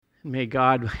May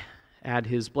God add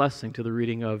His blessing to the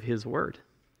reading of His Word.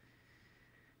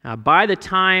 By the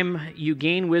time you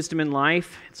gain wisdom in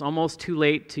life, it's almost too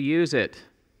late to use it.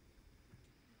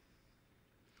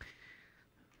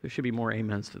 There should be more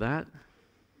amens to that.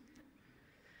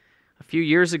 A few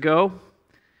years ago,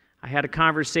 I had a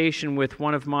conversation with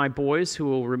one of my boys who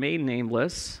will remain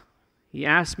nameless. He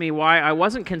asked me why I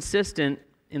wasn't consistent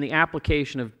in the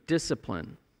application of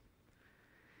discipline.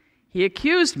 He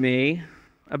accused me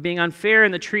of being unfair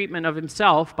in the treatment of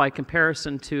himself by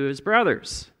comparison to his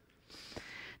brothers.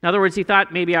 In other words, he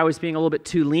thought maybe I was being a little bit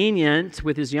too lenient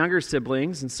with his younger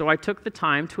siblings, and so I took the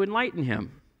time to enlighten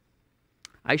him.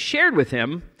 I shared with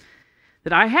him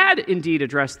that I had indeed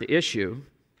addressed the issue,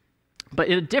 but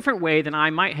in a different way than I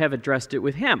might have addressed it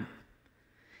with him.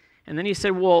 And then he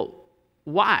said, well,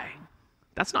 why?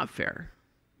 That's not fair.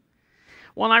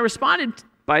 Well, and I responded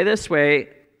by this way,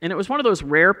 and it was one of those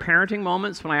rare parenting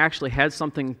moments when I actually had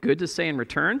something good to say in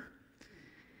return.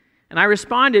 And I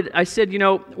responded, I said,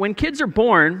 when kids are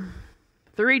born,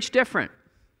 they're each different.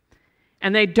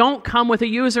 And they don't come with a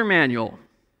user manual.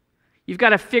 You've got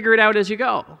to figure it out as you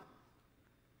go.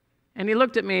 And he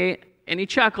looked at me, and he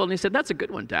chuckled, and he said, that's a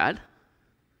good one, Dad.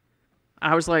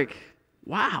 I was like,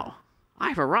 wow,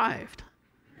 I've arrived.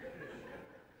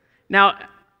 Now,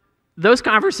 those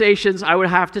conversations, I would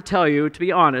have to tell you, to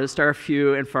be honest, are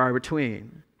few and far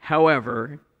between.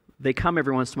 However, they come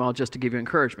every once in a while just to give you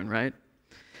encouragement, right?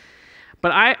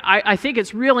 But I think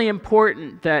it's really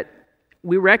important that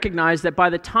we recognize that by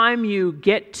the time you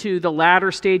get to the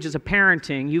latter stages of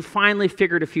parenting, you finally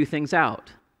figured a few things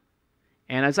out.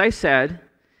 And as I said,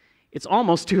 it's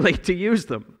almost too late to use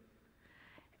them.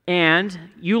 And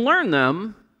you learn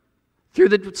them through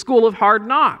the school of hard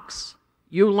knocks.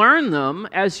 You learn them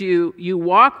as you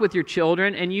walk with your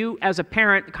children, and you, as a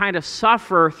parent, kind of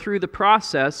suffer through the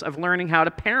process of learning how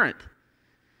to parent.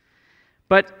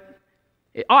 But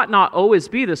it ought not always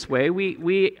be this way.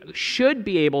 We should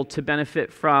be able to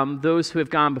benefit from those who have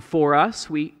gone before us.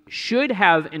 We should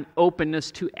have an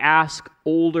openness to ask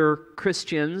older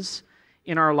Christians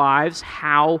in our lives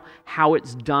how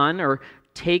it's done, or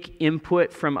take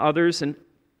input from others. And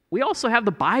we also have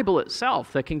the Bible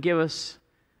itself that can give us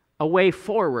a way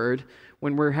forward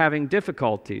when we're having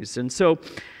difficulties. And so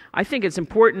I think it's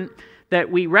important that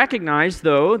we recognize,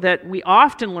 though, that we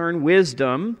often learn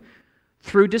wisdom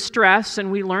through distress,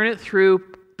 and we learn it through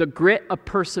the grit of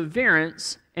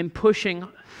perseverance and pushing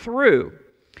through.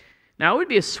 Now, it would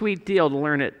be a sweet deal to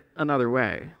learn it another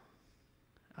way.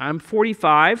 I'm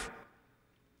 45,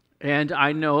 and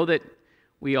I know that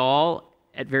we all,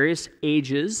 at various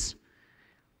ages,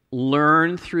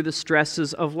 learn through the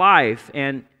stresses of life,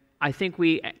 and I think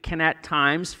we can at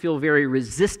times feel very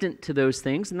resistant to those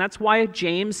things, and that's why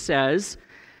James says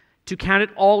to count it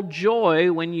all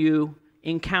joy when you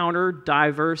encounter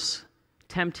diverse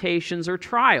temptations or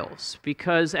trials,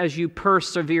 because as you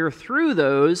persevere through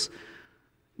those,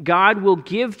 God will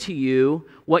give to you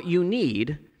what you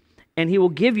need, and He will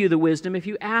give you the wisdom if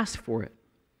you ask for it.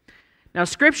 Now,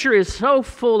 Scripture is so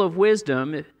full of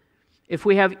wisdom, if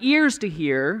we have ears to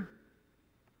hear,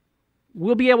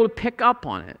 we'll be able to pick up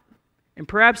on it, and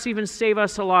perhaps even save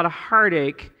us a lot of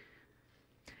heartache.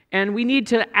 And we need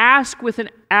to ask with an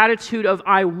attitude of,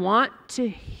 I want to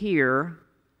hear,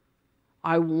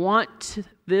 I want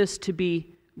this to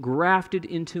be grafted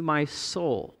into my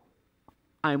soul.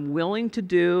 I'm willing to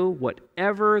do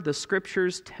whatever the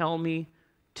Scriptures tell me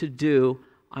to do.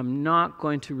 I'm not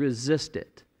going to resist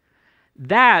it.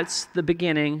 That's the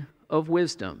beginning of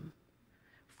wisdom.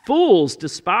 Fools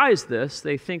despise this.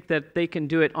 They think that they can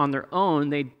do it on their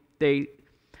own. They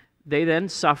then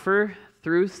suffer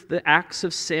through the acts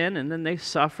of sin, and then they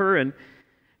suffer, and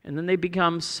then they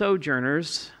become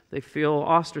sojourners. They feel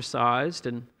ostracized,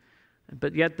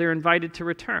 but yet they're invited to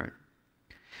return.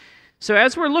 So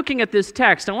as we're looking at this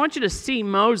text, I want you to see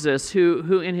Moses,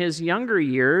 who in his younger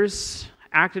years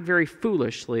acted very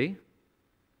foolishly,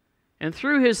 and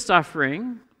through his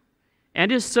suffering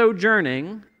and his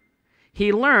sojourning,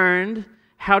 he learned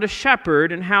how to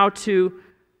shepherd and how to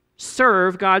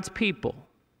serve God's people.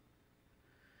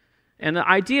 And the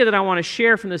idea that I want to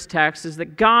share from this text is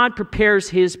that God prepares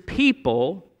His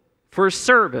people for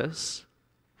service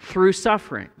through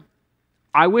suffering.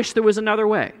 I wish there was another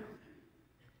way.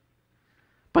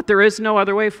 But there is no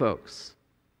other way, folks.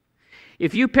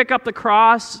 If you pick up the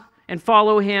cross and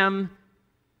follow Him,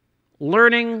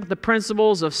 learning the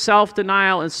principles of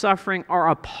self-denial and suffering are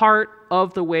a part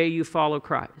of the way you follow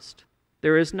Christ.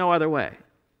 There is no other way.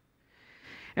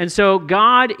 And so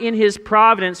God, in His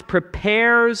providence,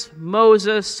 prepares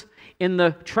Moses in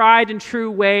the tried and true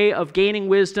way of gaining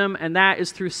wisdom, and that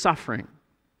is through suffering.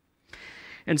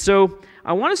 And so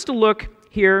I want us to look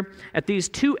here at these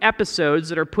two episodes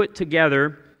that are put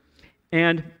together,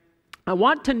 and I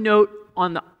want to note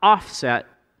on the offset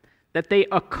that they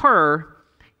occur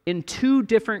in two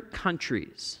different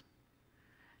countries.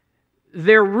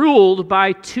 They're ruled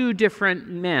by two different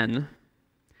men.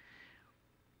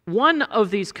 One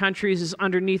of these countries is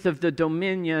underneath of the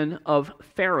dominion of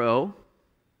Pharaoh.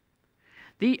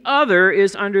 The other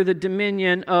is under the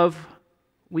dominion of,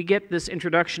 we get this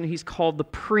introduction, he's called the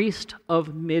priest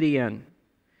of Midian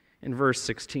in verse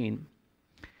 16.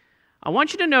 I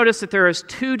want you to notice that there is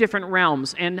two different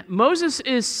realms, and Moses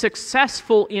is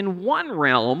successful in one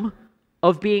realm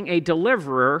of being a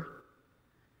deliverer,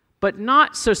 but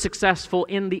not so successful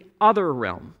in the other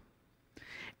realm.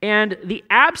 And the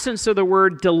absence of the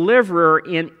word deliverer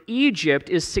in Egypt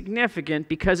is significant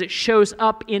because it shows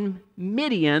up in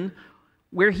Midian,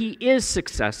 where he is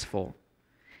successful.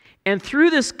 And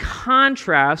through this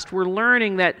contrast, we're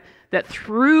learning that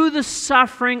through the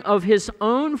suffering of his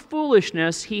own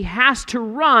foolishness, he has to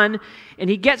run, and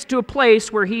he gets to a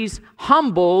place where he's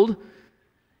humbled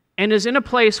and is in a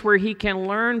place where he can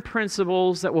learn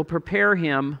principles that will prepare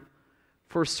him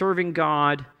for serving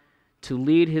God to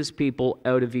lead his people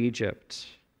out of Egypt.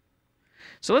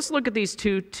 So let's look at these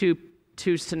two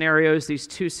scenarios, these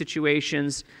two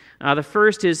situations. The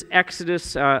first is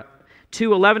Exodus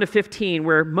 2:11-15,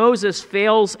 where Moses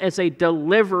fails as a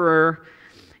deliverer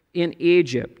in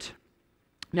Egypt.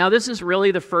 Now, this is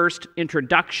really the first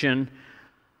introduction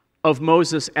of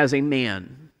Moses as a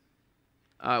man.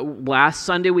 Last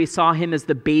Sunday, we saw him as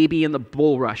the baby in the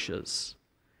bulrushes.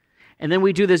 And then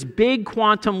we do this big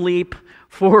quantum leap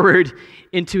forward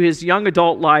into his young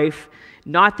adult life.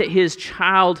 Not that his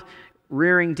child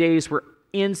rearing days were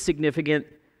insignificant,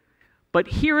 but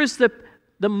here is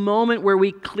the moment where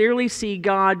we clearly see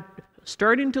God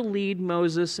starting to lead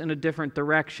Moses in a different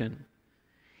direction.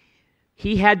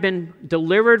 He had been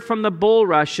delivered from the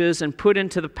bulrushes and put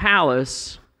into the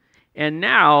palace, and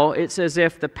now it's as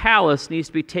if the palace needs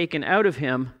to be taken out of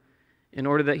him in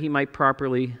order that he might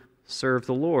properly serve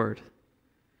the Lord.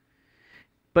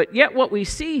 But yet what we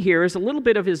see here is a little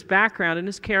bit of his background and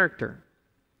his character.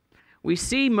 We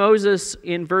see Moses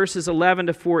in verses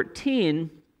 11-14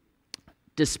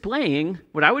 displaying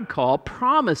what I would call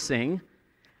promising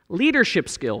leadership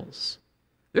skills.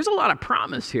 There's a lot of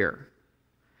promise here.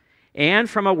 And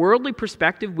from a worldly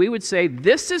perspective, we would say,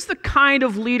 this is the kind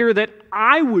of leader that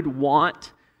I would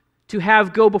want to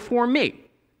have go before me.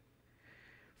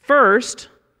 First,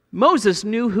 Moses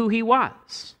knew who he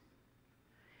was.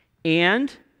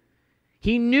 And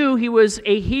he knew he was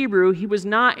a Hebrew. He was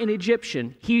not an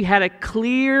Egyptian. He had a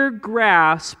clear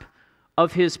grasp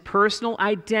of his personal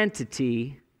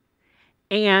identity,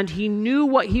 and he knew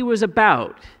what he was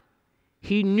about.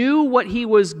 He knew what he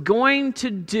was going to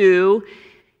do.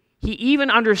 He even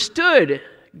understood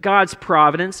God's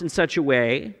providence in such a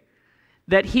way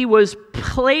that he was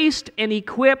placed and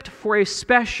equipped for a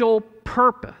special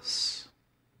purpose.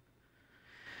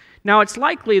 Now, it's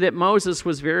likely that Moses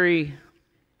was very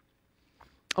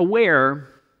aware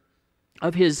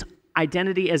of his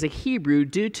identity as a Hebrew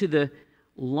due to the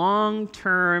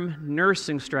long-term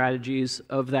nursing strategies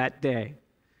of that day.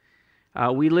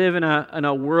 We live in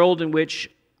a world in which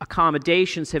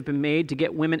accommodations have been made to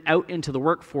get women out into the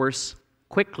workforce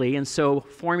quickly, and so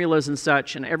formulas and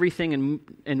such and everything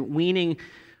and weaning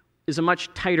is a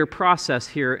much tighter process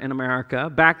here in America.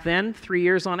 Back then, 3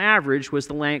 years on average was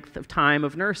the length of time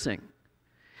of nursing.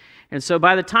 And so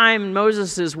by the time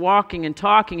Moses is walking and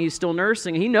talking, he's still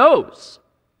nursing. He knows.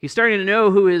 He's starting to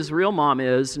know who his real mom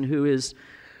is and who's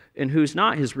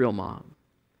not his real mom.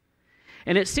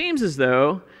 And it seems as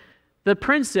though the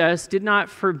princess did not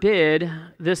forbid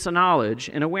this knowledge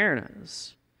and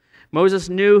awareness. Moses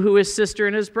knew who his sister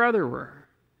and his brother were.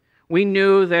 We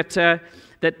knew that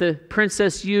the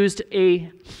princess used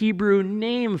a Hebrew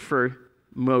name for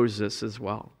Moses as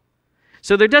well.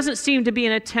 So there doesn't seem to be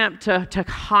an attempt to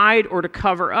hide or to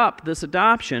cover up this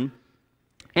adoption.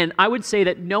 And I would say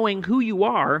that knowing who you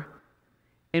are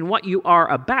and what you are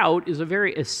about is a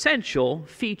very essential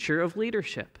feature of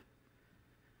leadership.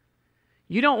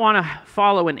 You don't want to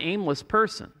follow an aimless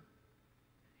person.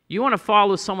 You want to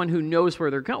follow someone who knows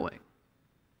where they're going.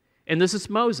 And this is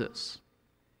Moses.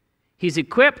 He's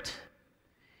equipped.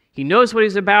 He knows what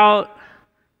he's about.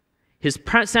 His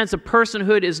sense of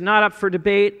personhood is not up for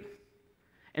debate.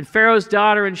 And Pharaoh's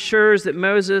daughter ensures that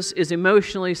Moses is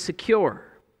emotionally secure.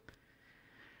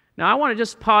 Now, I want to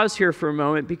just pause here for a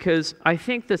moment because I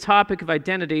think the topic of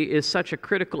identity is such a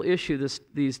critical issue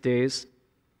these days.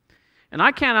 And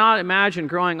I cannot imagine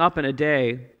growing up in a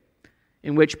day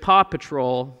in which Paw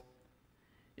Patrol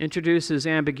introduces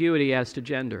ambiguity as to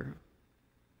gender.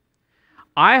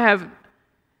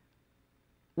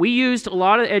 We used a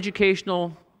lot of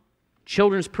educational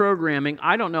children's programming.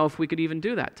 I don't know if we could even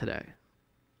do that today.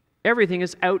 Everything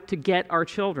is out to get our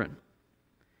children.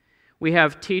 We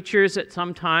have teachers at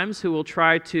sometimes who will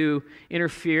try to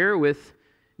interfere with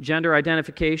gender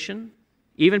identification.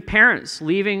 Even parents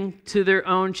leaving to their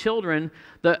own children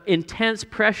the intense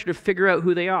pressure to figure out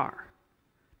who they are.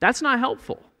 That's not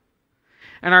helpful.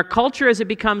 And our culture, as it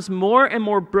becomes more and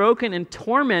more broken and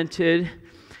tormented,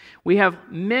 we have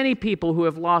many people who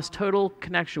have lost total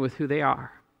connection with who they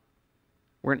are.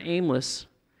 We're aimless.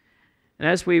 And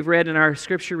as we've read in our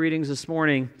scripture readings this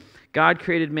morning, God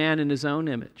created man in his own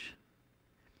image.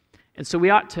 And so we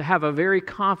ought to have a very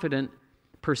confident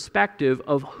perspective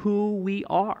of who we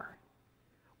are.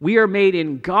 We are made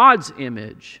in God's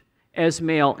image as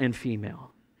male and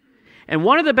female. And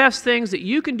one of the best things that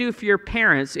you can do for your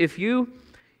parents, if you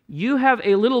have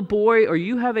a little boy or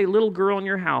you have a little girl in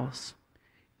your house,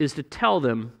 is to tell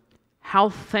them how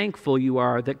thankful you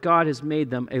are that God has made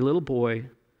them a little boy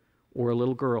or a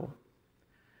little girl.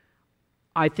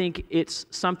 I think it's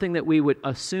something that we would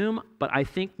assume, but I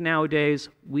think nowadays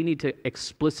we need to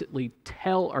explicitly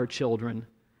tell our children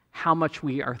how much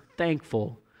we are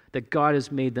thankful that God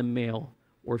has made them male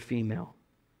or female.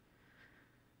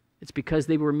 It's because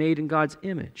they were made in God's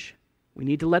image. We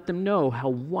need to let them know how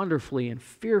wonderfully and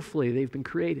fearfully they've been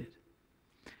created.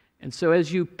 And so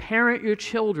as you parent your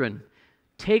children,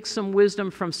 take some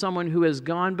wisdom from someone who has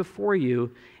gone before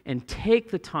you and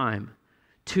take the time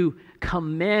to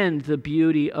commend the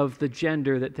beauty of the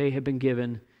gender that they have been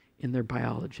given in their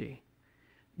biology.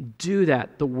 Do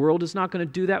that. The world is not going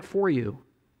to do that for you.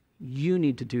 You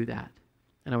need to do that.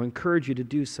 And I would encourage you to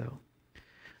do so.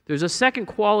 There's a second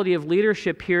quality of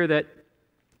leadership here that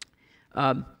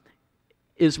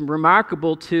is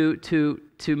remarkable to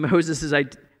Moses'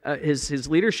 his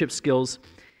leadership skills.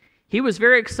 He was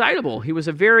very excitable. He was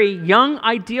a very young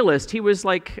idealist. He was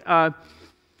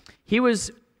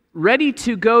ready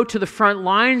to go to the front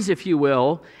lines, if you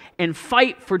will, and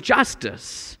fight for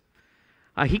justice.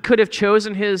 He could have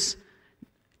chosen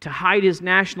to hide his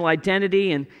national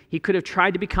identity, and he could have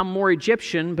tried to become more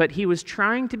Egyptian, but he was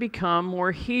trying to become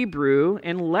more Hebrew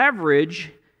and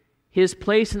leverage his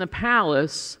place in the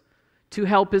palace to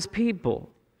help his people.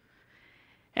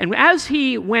 And as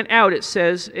he went out, it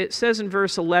says in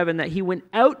verse 11 that he went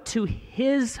out to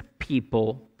his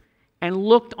people and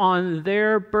looked on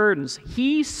their burdens.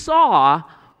 He saw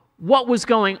what was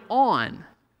going on,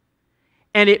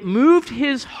 and it moved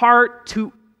his heart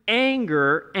to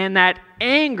anger, and that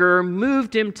anger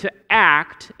moved him to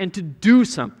act and to do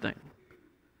something.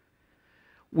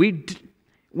 We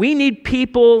need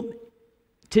people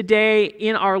today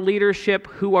in our leadership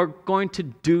who are going to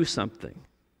do something.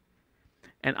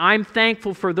 And I'm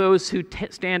thankful for those who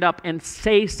stand up and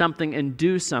say something and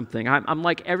do something. I'm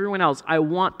like everyone else. I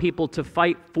want people to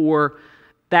fight for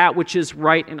that which is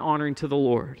right and honoring to the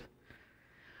Lord.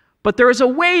 But there is a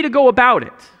way to go about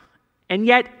it. And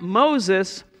yet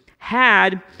Moses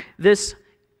had this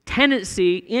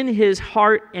tendency in his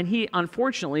heart, and he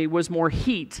unfortunately was more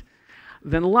heat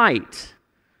than light.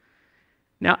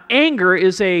 Now, anger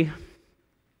is a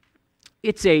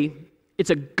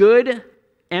good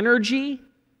energy,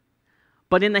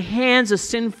 but in the hands of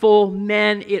sinful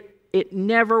men, it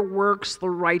never works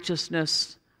the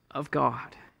righteousness of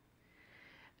God.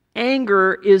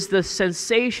 Anger is the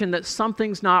sensation that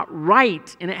something's not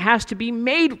right, and it has to be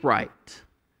made right.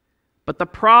 But the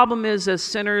problem is, as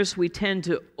sinners, we tend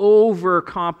to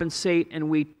overcompensate, and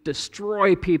we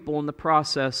destroy people in the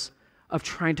process of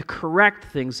trying to correct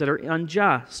things that are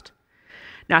unjust.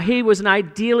 Now, he was an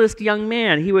idealist young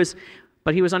man,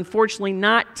 but he was unfortunately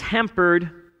not tempered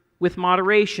with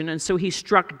moderation, and so he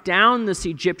struck down this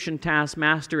Egyptian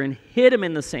taskmaster and hid him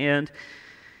in the sand.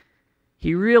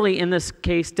 He really, in this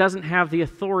case, doesn't have the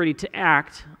authority to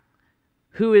act.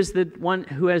 Who is the one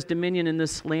who has dominion in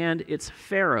this land? It's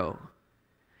Pharaoh.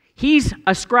 He's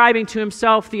ascribing to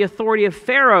himself the authority of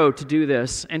Pharaoh to do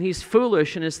this, and he's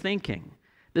foolish in his thinking.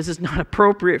 This is not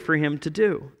appropriate for him to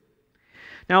do.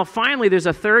 Now, finally, there's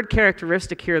a third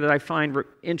characteristic here that I find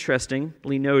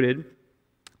interestingly noted,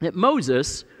 that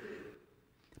Moses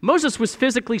was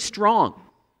physically strong.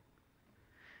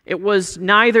 It was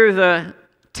neither the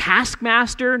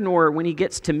taskmaster nor when he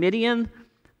gets to Midian,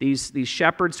 these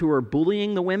shepherds who are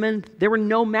bullying the women, they were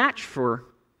no match for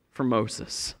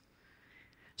Moses.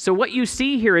 So what you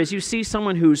see here is you see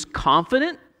someone who's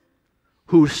confident,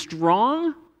 who's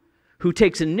strong, who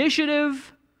takes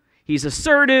initiative, he's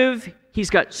assertive,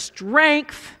 he's got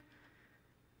strength.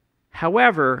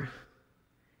 However,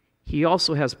 he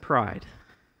also has pride.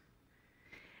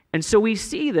 And so we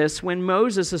see this when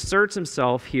Moses asserts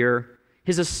himself here.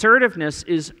 His assertiveness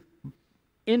is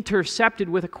intercepted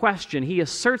with a question. He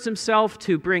asserts himself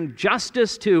to bring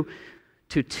justice to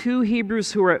two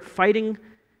Hebrews who are fighting,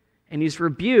 and he's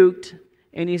rebuked,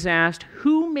 and he's asked,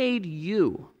 "Who made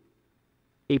you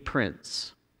a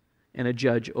prince and a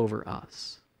judge over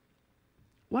us?"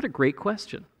 What a great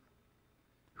question.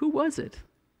 Who was it?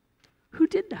 Who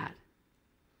did that?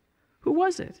 Who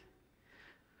was it?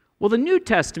 Well, the New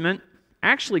Testament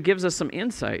actually gives us some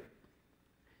insight.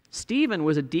 Stephen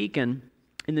was a deacon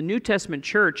in the New Testament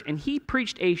church, and he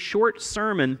preached a short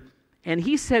sermon, and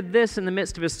he said this in the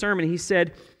midst of his sermon. He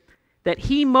said that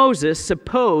he, Moses,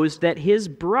 supposed that his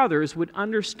brothers would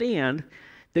understand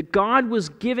that God was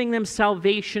giving them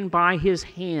salvation by his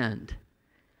hand,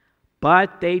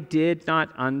 but they did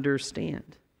not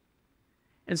understand.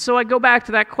 And so I go back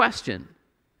to that question.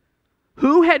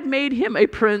 Who had made him a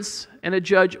prince and a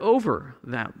judge over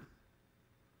them?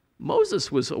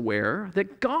 Moses was aware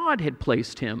that God had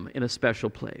placed him in a special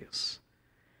place.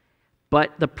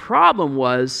 But the problem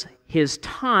was his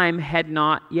time had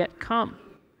not yet come.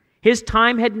 His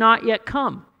time had not yet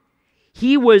come.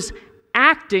 He was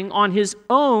acting on his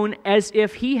own as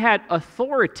if he had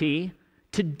authority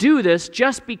to do this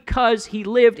just because he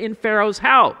lived in Pharaoh's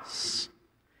house.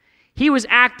 He was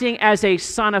acting as a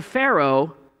son of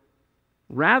Pharaoh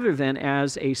rather than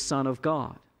as a son of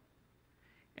God.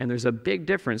 And there's a big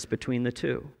difference between the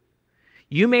two.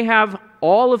 You may have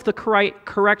all of the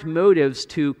correct motives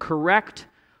to correct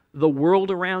the world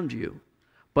around you,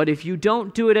 but if you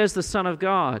don't do it as the Son of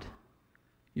God,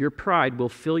 your pride will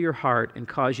fill your heart and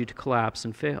cause you to collapse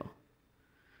and fail.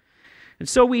 And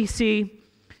so we see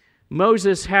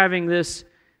Moses having this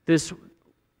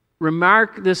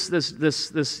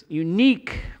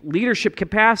unique leadership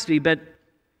capacity, but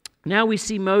now we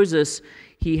see Moses,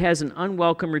 he has an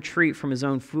unwelcome retreat from his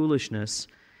own foolishness.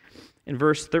 In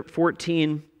verse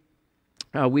 14,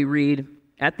 we read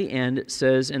at the end, it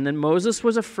says, "And then Moses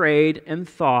was afraid and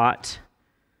thought,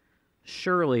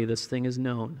 surely this thing is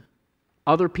known.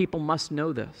 Other people must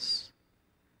know this.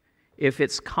 If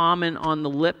it's common on the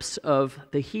lips of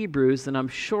the Hebrews, then I'm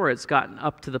sure it's gotten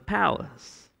up to the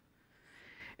palace."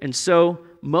 And so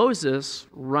Moses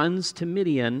runs to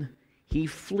Midian. He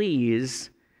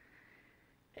flees.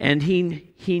 And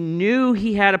he knew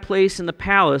he had a place in the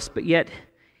palace, but yet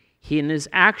in his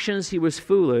actions he was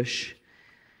foolish.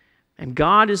 And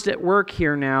God is at work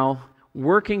here now,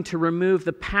 working to remove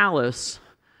the palace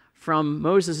from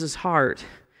Moses' heart.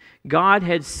 God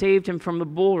had saved him from the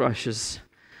bulrushes,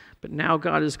 but now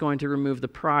God is going to remove the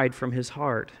pride from his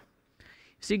heart.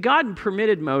 See, God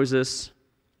permitted Moses,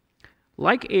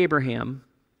 like Abraham,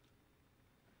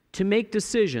 to make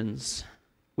decisions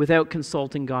without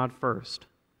consulting God first.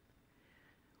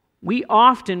 We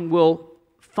often will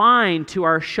find to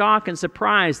our shock and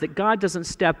surprise that God doesn't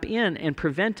step in and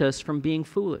prevent us from being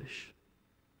foolish.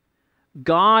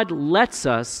 God lets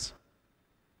us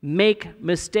make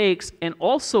mistakes and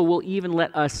also will even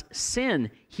let us sin.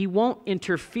 He won't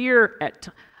interfere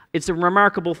it's a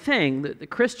remarkable thing. The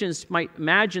Christians might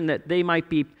imagine that they might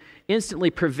be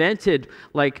instantly prevented,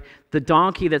 like the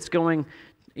donkey that's going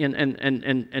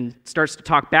and starts to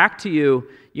talk back to you,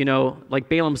 like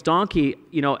Balaam's donkey.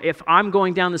 If I'm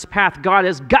going down this path, God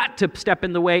has got to step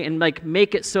in the way and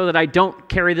make it so that I don't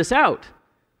carry this out.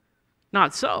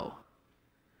 Not so.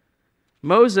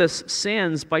 Moses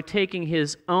sins by taking into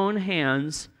his own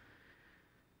hands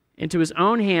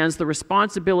the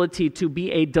responsibility to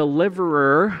be a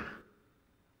deliverer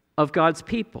of God's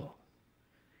people.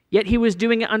 Yet he was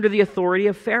doing it under the authority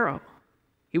of Pharaoh.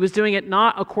 He was doing it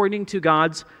not according to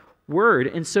God's word.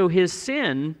 And so his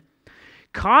sin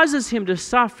causes him to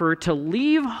suffer, to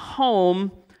leave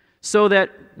home, so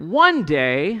that one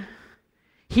day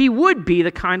he would be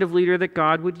the kind of leader that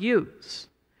God would use.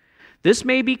 This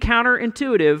may be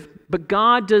counterintuitive, but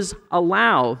God does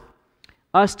allow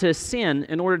us to sin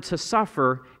in order to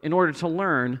suffer, in order to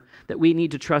learn that we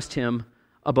need to trust him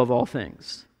above all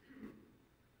things.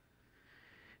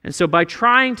 And so by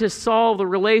trying to solve the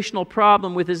relational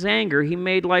problem with his anger, he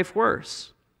made life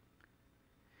worse.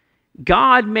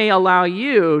 God may allow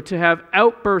you to have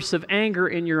outbursts of anger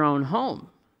in your own home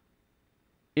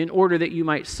in order that you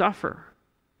might suffer,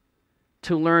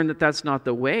 to learn that that's not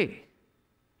the way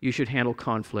you should handle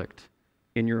conflict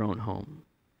in your own home.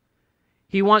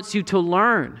 He wants you to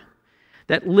learn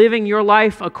that living your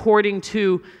life according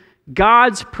to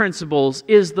God's principles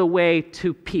is the way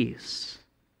to peace.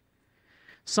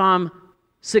 Psalm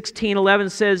 16:11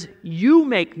 says, "You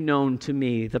make known to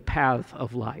me the path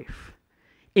of life.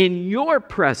 In your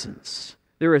presence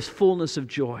there is fullness of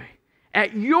joy,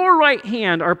 At your right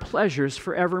hand are pleasures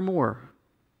forevermore.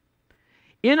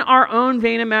 In our own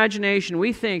vain imagination,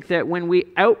 we think that when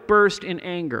we outburst in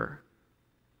anger,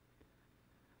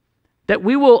 that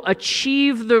we will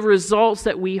achieve the results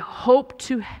that we hope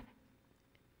to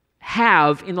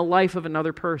have in the life of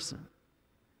another person.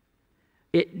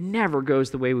 It never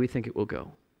goes the way we think it will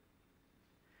go.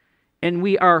 And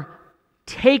we are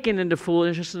taken into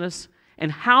foolishness,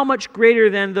 and how much greater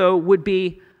then, though, would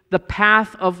be the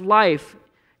path of life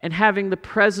and having the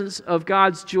presence of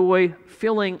God's joy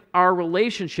filling our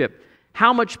relationship.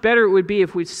 How much better it would be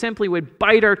if we simply would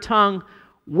bite our tongue,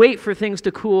 wait for things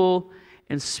to cool,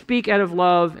 and speak out of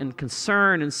love and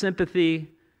concern and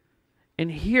sympathy,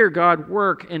 and hear God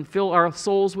work and fill our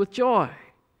souls with joy.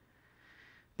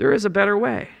 There is a better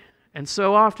way. And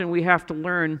so often we have to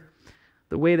learn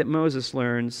the way that Moses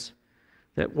learns,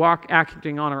 that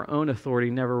acting on our own authority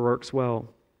never works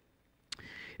well.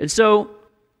 And so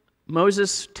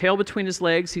Moses, tail between his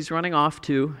legs, he's running off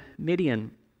to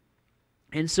Midian.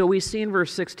 And so we see in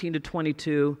verse 16 to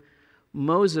 22,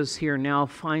 Moses here now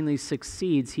finally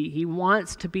succeeds. He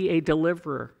wants to be a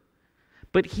deliverer.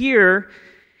 But here,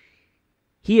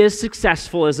 he is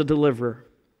successful as a deliverer.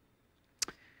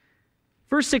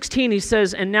 Verse 16, he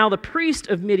says, "And now the priest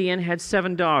of Midian had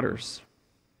 7 daughters.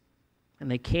 And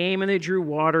they came and they drew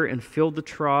water and filled the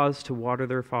troughs to water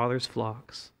their father's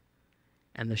flocks.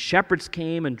 And the shepherds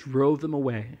came and drove them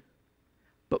away.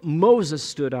 But Moses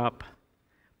stood up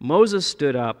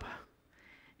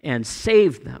and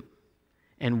saved them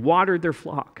and watered their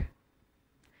flock.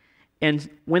 And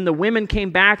when the women came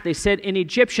back, they said, 'An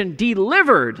Egyptian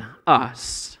delivered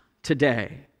us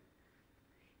today.'"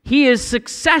 He is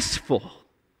successful.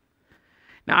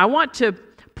 Now, I want to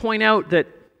point out that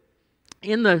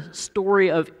in the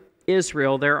story of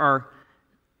Israel, there are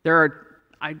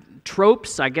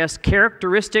tropes, I guess,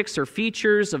 characteristics or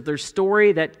features of their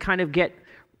story that kind of get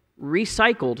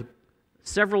recycled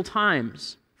several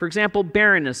times. For example,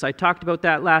 barrenness. I talked about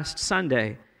that last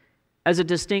Sunday as a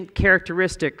distinct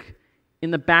characteristic in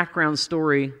the background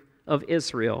story of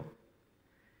Israel.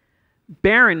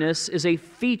 Barrenness is a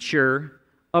feature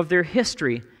of their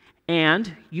history,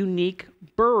 and unique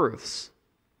births.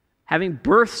 Having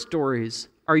birth stories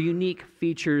are unique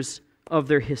features of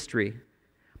their history.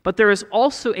 But there is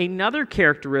also another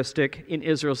characteristic in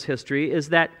Israel's history, is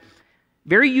that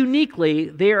very uniquely,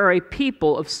 they are a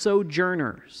people of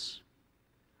sojourners.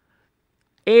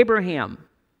 Abraham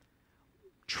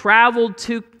traveled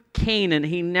to Canaan.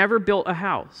 He never built a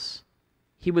house.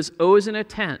 He was always in a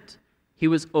tent. He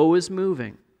was always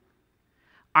moving.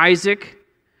 Isaac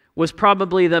was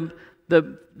probably the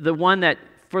one that,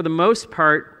 for the most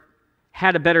part,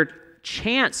 had a better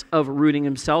chance of rooting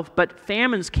himself, but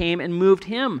famines came and moved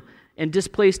him and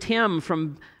displaced him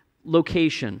from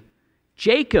location.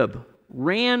 Jacob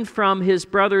ran from his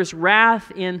brother's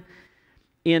wrath and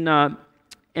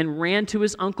ran to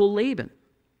his uncle Laban.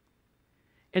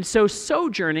 And so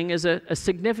sojourning is a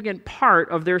significant part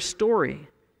of their story.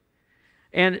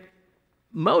 And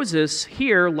Moses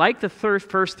here, like the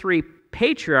first 3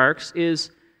 patriarchs, is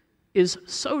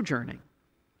sojourning.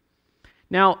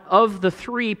 Now, of the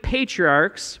 3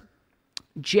 patriarchs,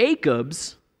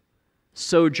 Jacob's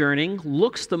sojourning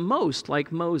looks the most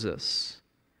like Moses.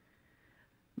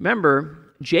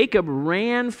 Remember, Jacob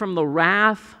ran from the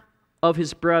wrath of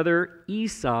his brother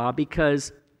Esau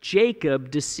because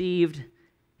Jacob deceived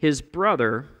his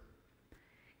brother.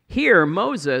 Here,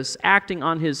 Moses, acting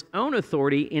on his own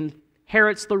authority,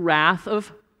 inherits the wrath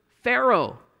of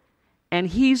Pharaoh, and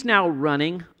he's now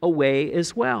running away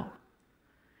as well.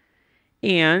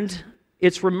 And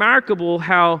it's remarkable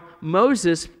how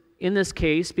Moses, in this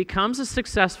case, becomes a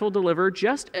successful deliverer,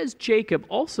 just as Jacob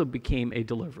also became a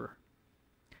deliverer.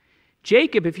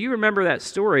 Jacob, if you remember that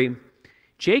story,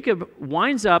 Jacob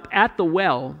winds up at the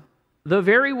well, the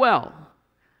very well,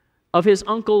 of his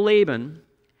uncle Laban,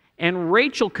 and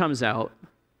Rachel comes out,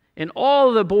 and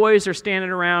all the boys are standing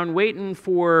around waiting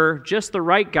for just the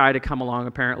right guy to come along,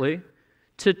 apparently,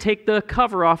 to take the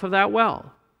cover off of that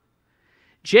well.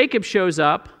 Jacob shows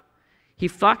up, he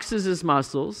flexes his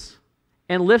muscles,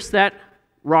 and lifts that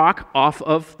rock off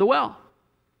of the well.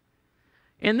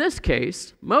 In this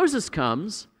case, Moses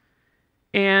comes,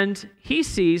 and he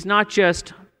sees not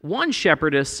just one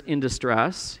shepherdess in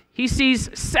distress, he sees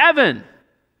 7.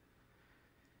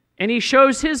 And he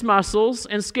shows his muscles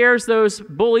and scares those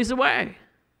bullies away.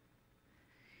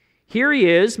 Here he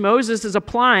is, Moses is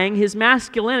applying his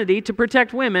masculinity to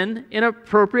protect women in an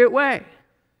appropriate way.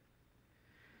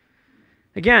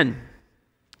 Again,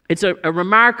 it's a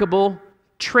remarkable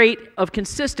trait of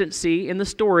consistency in the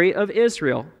story of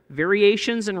Israel.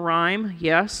 Variations in rhyme,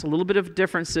 yes, a little bit of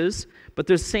differences, but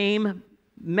the same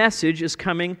message is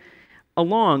coming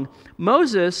along.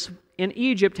 Moses in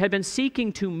Egypt had been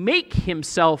seeking to make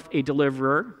himself a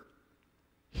deliverer.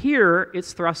 Here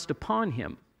it's thrust upon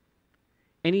him.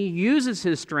 And he uses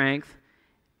his strength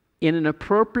in an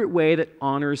appropriate way that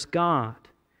honors God.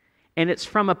 And it's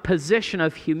from a position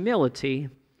of humility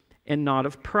and not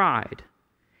of pride.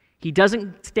 He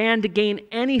doesn't stand to gain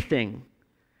anything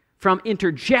from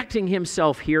interjecting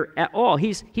himself here at all.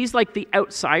 He's like the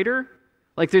outsider.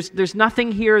 Like there's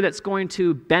nothing here that's going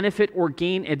to benefit or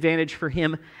gain advantage for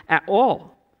him at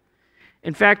all.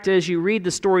 In fact, as you read the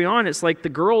story on, it's like the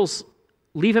girls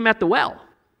leave him at the well.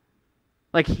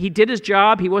 Like he did his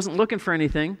job, he wasn't looking for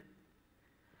anything.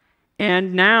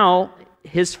 And now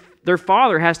their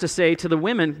father has to say to the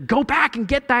women, go back and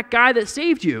get that guy that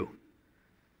saved you.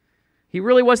 He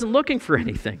really wasn't looking for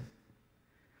anything.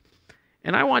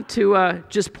 And I want to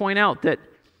just point out that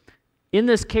in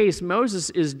this case, Moses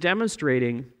is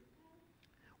demonstrating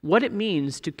what it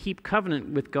means to keep covenant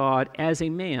with God as a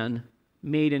man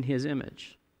made in his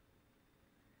image.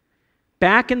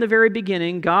 Back in the very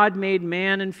beginning, God made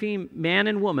man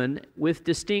and woman with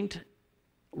distinct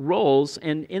roles,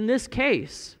 and in this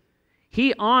case,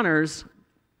 he honors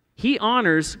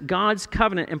God's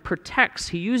covenant and protects.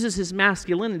 He uses his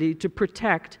masculinity to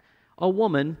protect a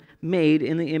woman made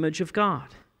in the image of God.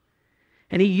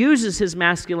 And he uses his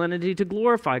masculinity to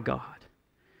glorify God.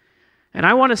 And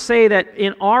I want to say that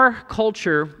in our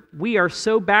culture, we are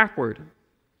so backward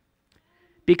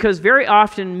because very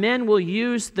often men will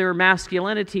use their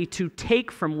masculinity to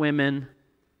take from women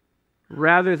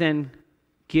rather than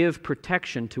give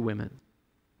protection to women.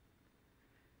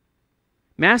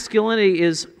 Masculinity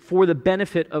is for the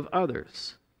benefit of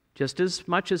others, just as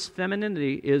much as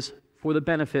femininity is for the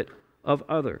benefit of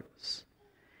others.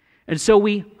 And so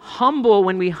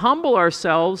when we humble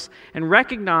ourselves and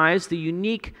recognize the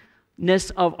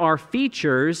uniqueness of our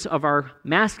features, of our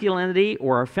masculinity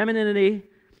or our femininity,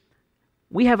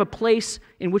 we have a place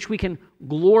in which we can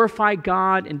glorify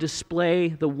God and display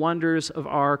the wonders of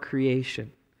our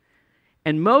creation.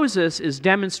 And Moses is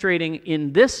demonstrating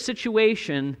in this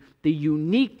situation the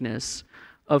uniqueness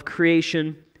of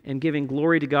creation and giving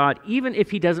glory to God, even if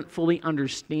he doesn't fully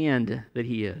understand that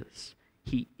he is.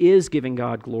 He is giving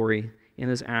God glory in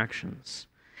his actions.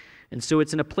 And so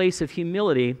it's in a place of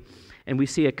humility, and we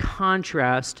see a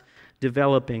contrast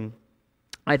developing.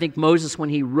 I think Moses, when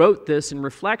he wrote this in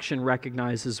reflection,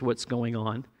 recognizes what's going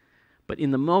on. But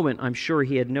in the moment, I'm sure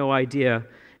he had no idea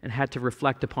and had to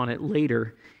reflect upon it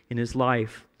later in his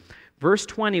life. Verse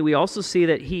 20, we also see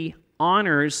that he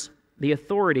honors the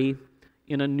authority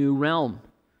in a new realm.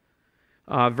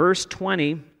 Verse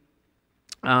 20,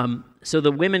 so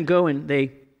the women go and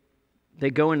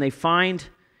they find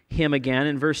him again.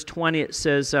 In verse 20 it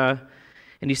says, and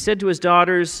he said to his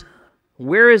daughters,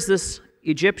 where is this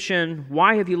Egyptian?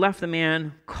 Why have you left the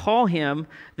man? Call him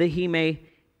that he may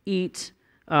eat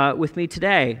with me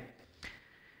today.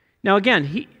 Now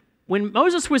again, when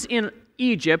Moses was in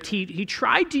Egypt, he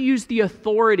tried to use the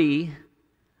authority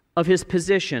of his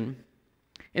position,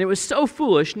 and it was so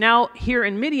foolish. Now here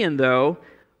in Midian, though,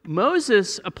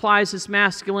 Moses applies his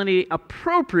masculinity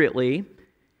appropriately,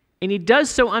 and he does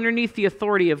so underneath the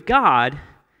authority of God,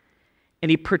 and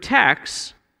he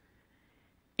protects.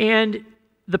 And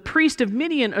the priest of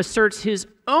Midian asserts his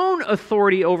own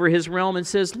authority over his realm and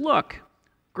says, look,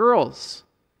 girls,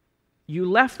 you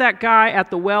left that guy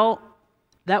at the well.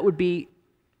 That would be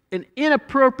an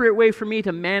inappropriate way for me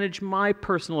to manage my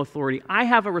personal authority. I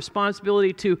have a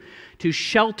responsibility to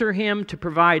shelter him, to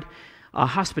provide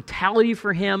hospitality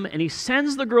for him, and he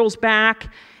sends the girls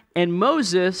back, and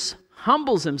Moses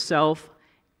humbles himself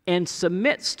and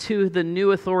submits to the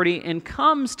new authority and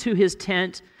comes to his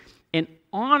tent and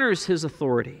honors his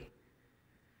authority.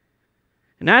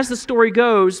 And as the story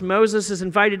goes, Moses is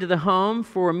invited to the home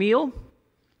for a meal,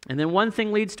 and then one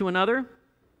thing leads to another,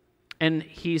 and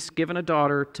he's given a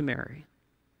daughter to marry.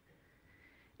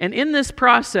 And in this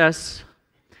process,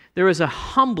 there is a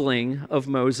humbling of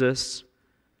Moses.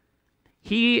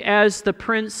 He, as the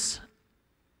prince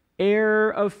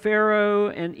heir of Pharaoh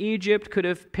and Egypt, could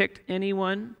have picked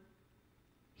anyone.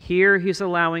 Here he's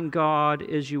allowing God,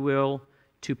 as you will,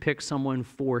 to pick someone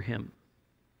for him.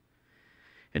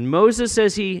 And Moses,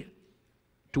 as he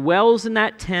dwells in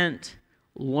that tent,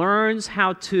 learns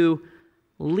how to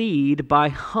lead by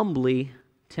humbly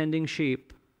tending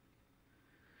sheep.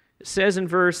 It says in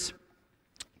verse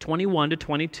 21 to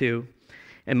 22,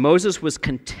 and Moses was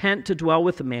content to dwell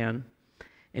with the man,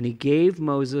 and he gave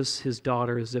Moses his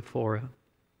daughter Zipporah.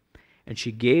 And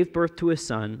she gave birth to a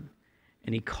son,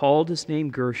 and he called his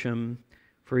name Gershom,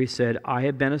 for he said, I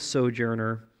have been a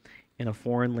sojourner in a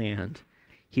foreign land.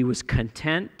 He was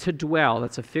content to dwell.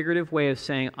 That's a figurative way of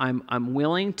saying, I'm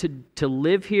willing to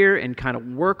live here and kind of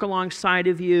work alongside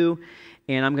of you,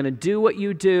 and I'm going to do what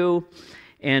you do.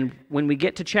 And when we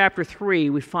get to chapter 3,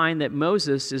 we find that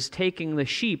Moses is taking the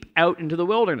sheep out into the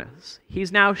wilderness.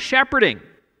 He's now shepherding.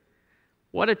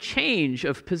 What a change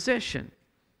of position.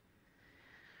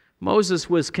 Moses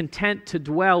was content to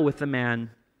dwell with the man.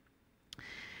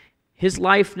 His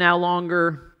life no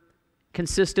longer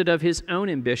consisted of his own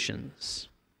ambitions.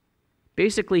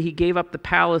 Basically, he gave up the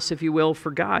palace, if you will,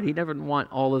 for God. He never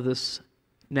want all of this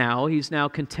now. He's now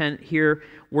content here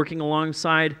working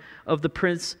alongside of the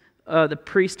priest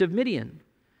of Midian.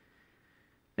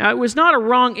 Now, it was not a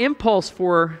wrong impulse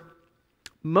for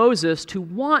Moses to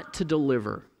want to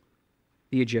deliver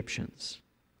the Egyptians.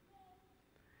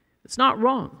 It's not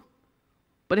wrong.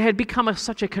 But it had become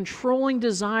such a controlling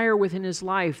desire within his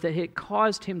life that it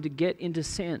caused him to get into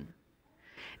sin.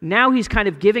 Now he's kind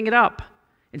of giving it up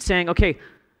and saying, okay,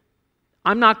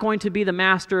 I'm not going to be the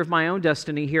master of my own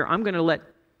destiny here. I'm going to let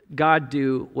God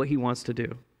do what he wants to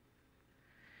do.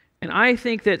 And I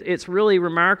think that it's really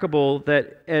remarkable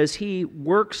that as he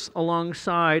works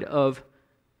alongside of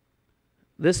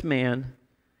this man,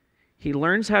 he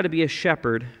learns how to be a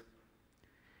shepherd.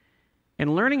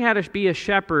 And learning how to be a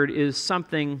shepherd is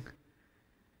something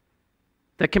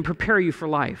that can prepare you for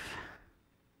life.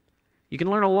 You can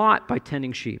learn a lot by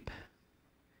tending sheep,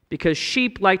 because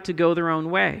sheep like to go their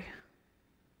own way.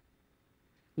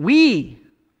 We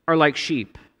are like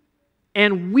sheep,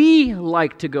 and we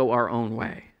like to go our own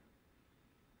way.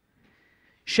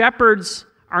 Shepherds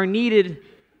are needed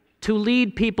to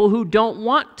lead people who don't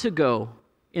want to go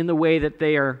in the way that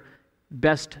they are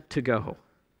best to go.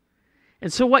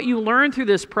 And so what you learn through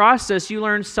this process, you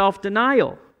learn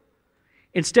self-denial.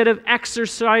 Instead of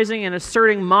exercising and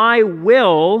asserting my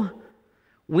will,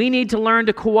 we need to learn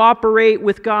to cooperate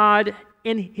with God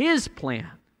in his plan.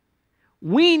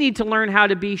 We need to learn how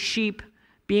to be sheep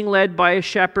being led by a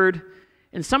shepherd.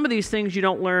 And some of these things you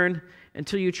don't learn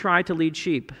until you try to lead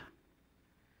sheep.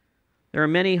 There are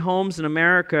many homes in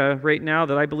America right now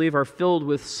that I believe are filled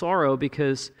with sorrow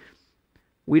because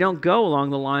we don't go along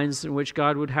the lines in which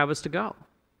God would have us to go.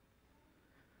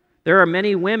 There are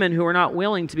many women who are not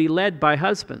willing to be led by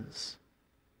husbands.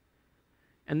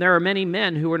 And there are many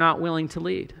men who are not willing to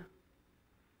lead.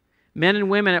 Men and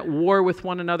women at war with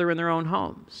one another in their own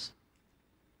homes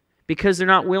because they're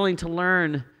not willing to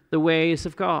learn the ways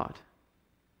of God.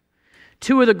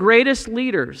 Two of the greatest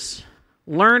leaders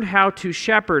learned how to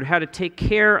shepherd, how to take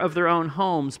care of their own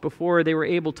homes before they were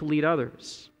able to lead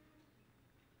others.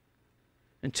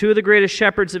 And two of the greatest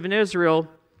shepherds of Israel,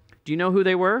 do you know who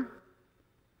they were?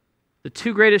 The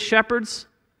two greatest shepherds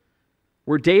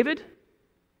were David.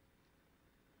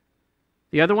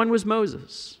 The other one was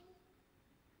Moses.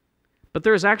 But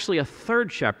there was actually a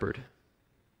third shepherd. Do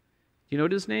you know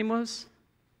what his name was?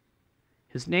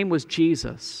 His name was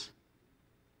Jesus.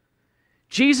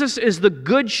 Jesus is the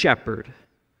good shepherd.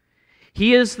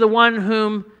 He is the one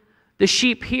whom the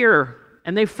sheep hear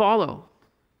and they follow.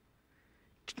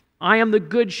 I am the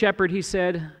good shepherd, he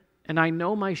said, and I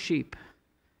know my sheep,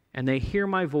 and they hear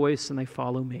my voice and they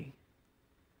follow me.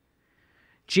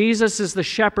 Jesus is the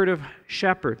shepherd of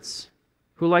shepherds,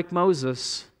 who, like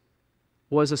Moses,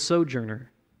 was a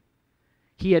sojourner.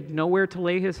 He had nowhere to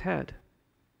lay his head.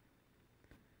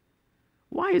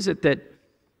 Why is it that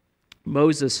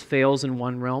Moses fails in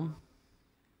one realm,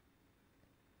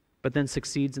 but then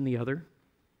succeeds in the other?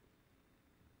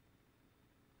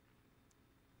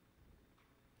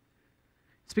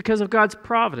 It's because of God's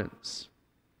providence,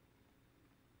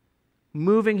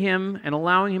 moving him and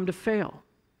allowing him to fail,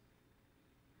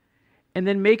 and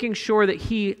then making sure that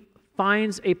he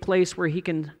finds a place where he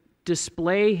can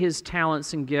display his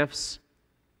talents and gifts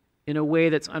in a way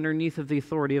that's underneath of the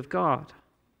authority of God.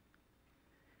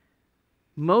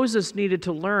 Moses needed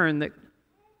to learn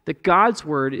that God's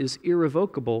word is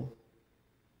irrevocable,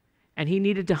 and he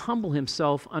needed to humble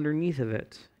himself underneath of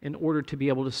it in order to be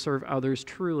able to serve others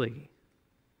truly.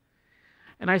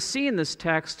 And I see in this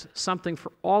text something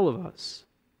for all of us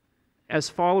as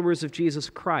followers of Jesus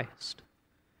Christ.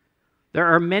 There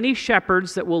are many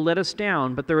shepherds that will let us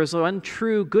down, but there is one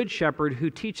true good shepherd who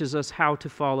teaches us how to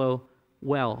follow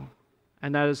well,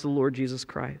 and that is the Lord Jesus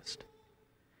Christ.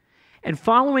 And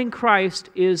following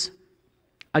Christ is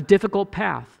a difficult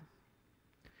path.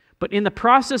 But in the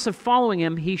process of following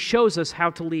him, he shows us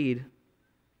how to lead.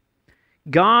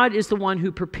 God is the one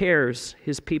who prepares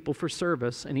his people for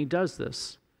service, and he does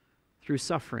this through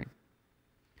suffering.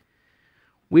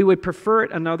 We would prefer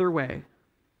it another way.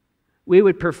 We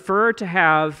would prefer to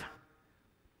have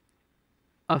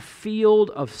a field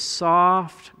of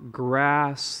soft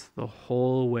grass the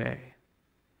whole way.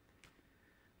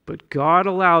 But God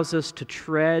allows us to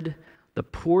tread the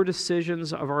poor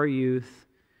decisions of our youth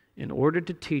in order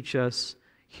to teach us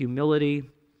humility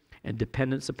and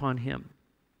dependence upon Him.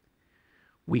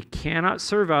 We cannot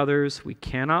serve others, we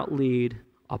cannot lead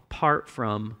apart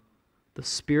from the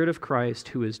Spirit of Christ,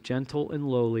 who is gentle and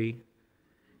lowly,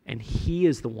 and He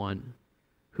is the one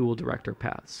who will direct our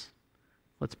paths.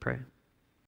 Let's pray.